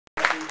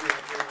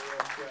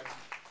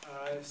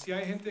Si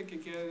hay gente que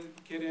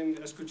quieren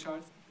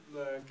escuchar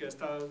lo que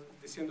está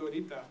diciendo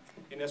ahorita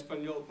en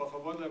español, por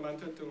favor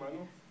levanta tu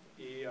mano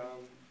y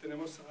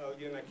tenemos a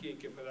alguien aquí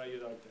que pueda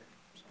ayudarte.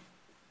 So,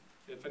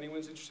 if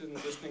anyone's interested in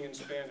listening in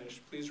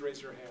Spanish, please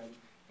raise your hand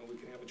and we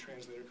can have a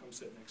translator come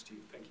sit next to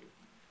you. Thank you.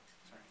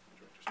 Sorry,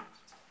 Director.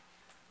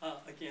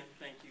 Again,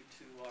 thank you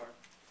to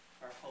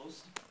our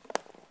host,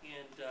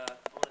 and I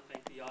want to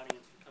thank the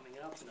audience for coming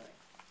out tonight.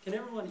 Can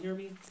everyone hear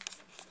me?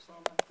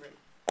 Great.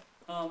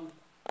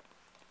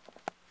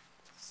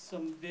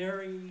 Some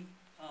very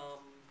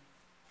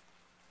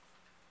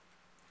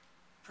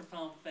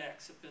profound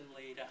facts have been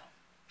laid out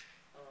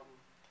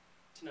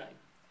tonight,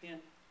 and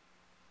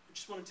I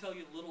just want to tell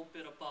you a little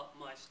bit about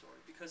my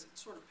story because it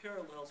sort of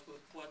parallels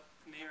with what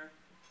Mayor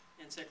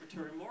and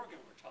Secretary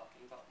Morgan were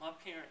talking about. My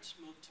parents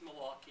moved to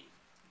Milwaukee,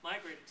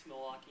 migrated to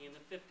Milwaukee in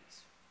the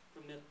 50s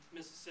from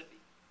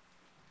Mississippi,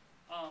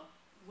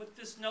 with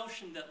this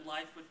notion that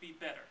life would be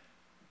better.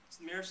 As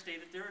the mayor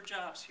stated, there are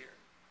jobs here,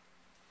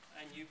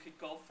 and you could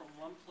go from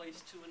one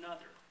place to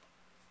another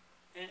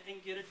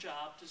and get a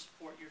job to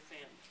support your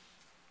family.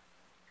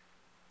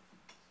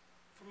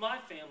 For my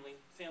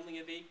family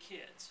of 8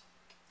 kids,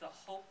 the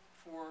hope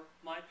for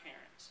my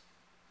parents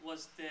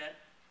was that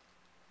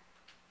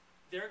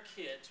their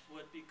kids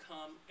would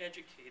become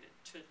educated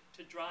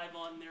to drive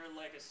on their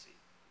legacy.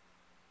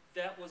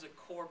 That was a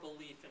core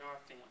belief in our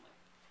family.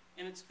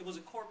 And it was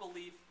a core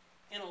belief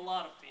in a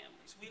lot of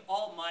families. We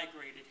all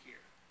migrated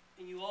here,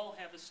 and you all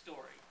have a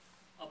story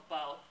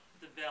about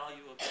the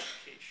value of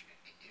education.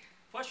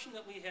 The question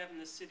that we have in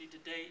the city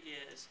today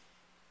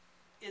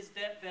is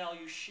that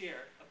value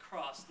shared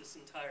across this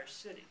entire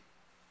city?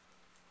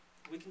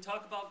 We can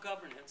talk about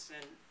governance,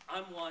 and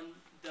I'm one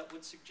that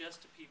would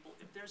suggest to people,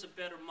 if there's a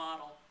better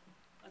model,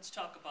 let's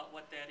talk about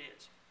what that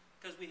is,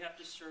 because we have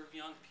to serve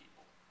young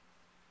people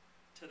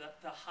to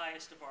the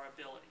highest of our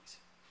abilities.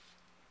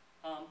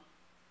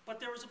 But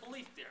there was a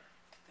belief there,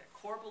 that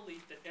core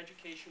belief that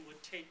education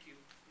would take you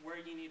where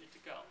you needed to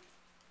go.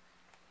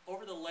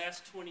 Over the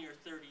last 20 or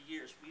 30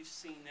 years, we've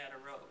seen that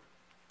erode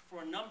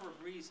for a number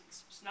of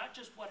reasons. It's not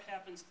just what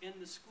happens in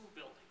the school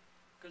building,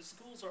 because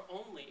schools are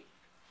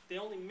they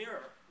only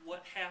mirror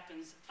what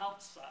happens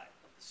outside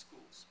of the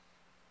schools.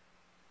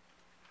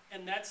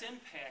 And that's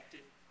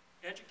impacted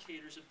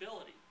educators'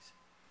 abilities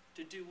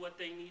to do what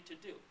they need to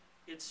do.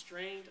 It's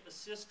strained a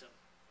system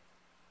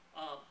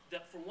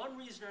that for one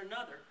reason or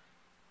another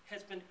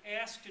has been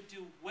asked to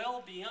do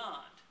well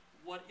beyond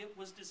what it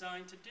was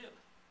designed to do.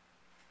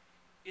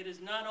 It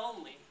is not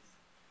only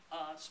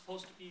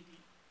supposed to be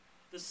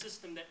the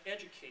system that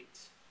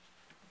educates,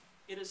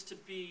 it is to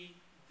be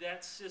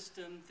that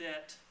system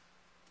that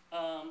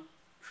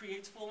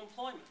creates full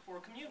employment for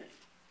a community.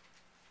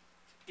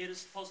 It is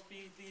supposed to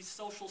be the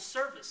social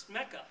service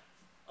mecca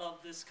of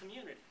this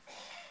community.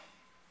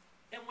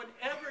 And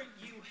whenever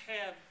you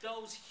have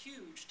those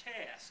huge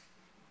tasks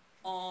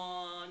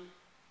on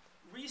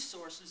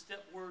resources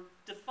that were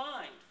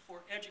defined for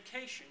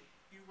education,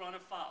 you run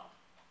afoul.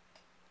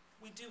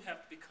 We do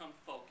have to become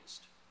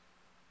focused,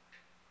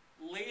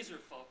 laser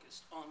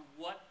focused on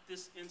what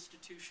this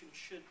institution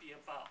should be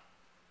about.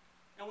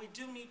 And we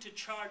do need to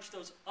charge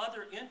those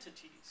other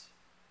entities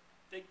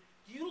that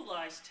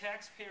utilize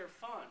taxpayer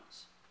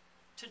funds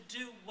to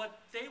do what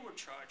they were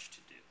charged to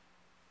do.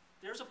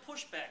 There's a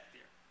pushback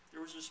there.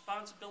 There was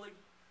responsibility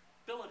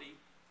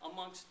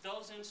amongst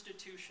those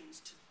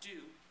institutions to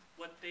do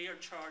what they are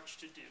charged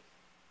to do.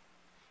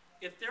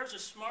 If there's a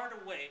smarter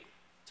way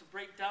to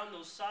break down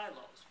those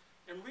silos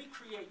and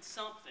recreate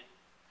something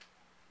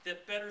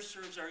that better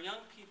serves our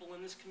young people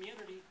in this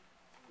community,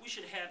 we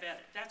should have at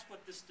it. That's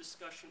what this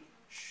discussion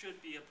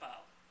should be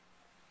about.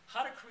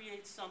 How to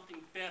create something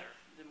better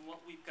than what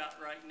we've got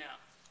right now.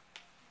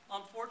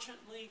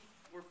 Unfortunately,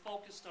 we're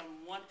focused on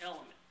one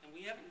element, and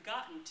we haven't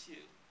gotten to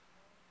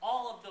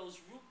all of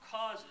those root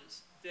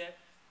causes that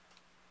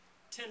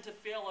tend to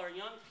fail our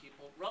young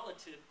people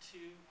relative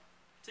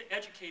to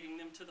educating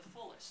them to the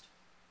fullest.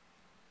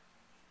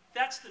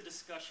 That's the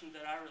discussion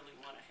that I really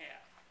want to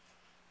have.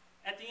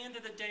 At the end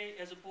of the day,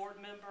 as a board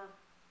member,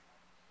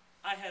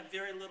 I have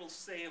very little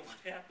say in what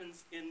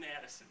happens in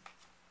Madison.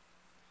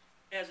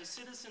 As a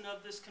citizen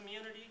of this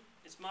community,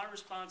 it's my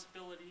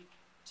responsibility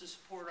to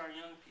support our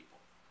young people.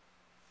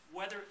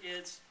 Whether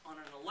it's on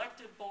an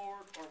elected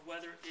board or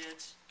whether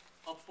it's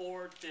a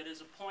board that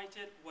is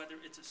appointed, whether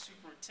it's a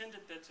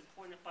superintendent that's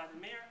appointed by the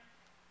mayor,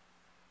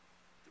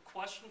 the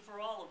question for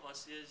all of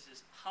us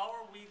is how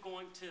are we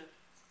going to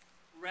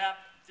wrap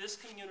this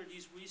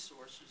community's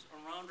resources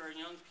around our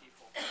young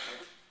people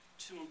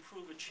to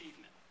improve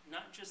achievement,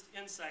 not just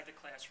inside the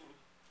classroom,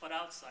 but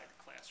outside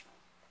the classroom.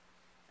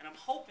 And I'm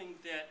hoping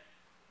that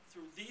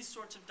through these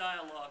sorts of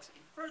dialogues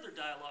and further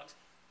dialogues,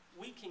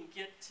 we can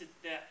get to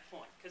that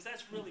point, because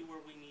that's really where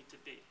we need to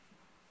be.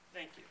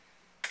 Thank you.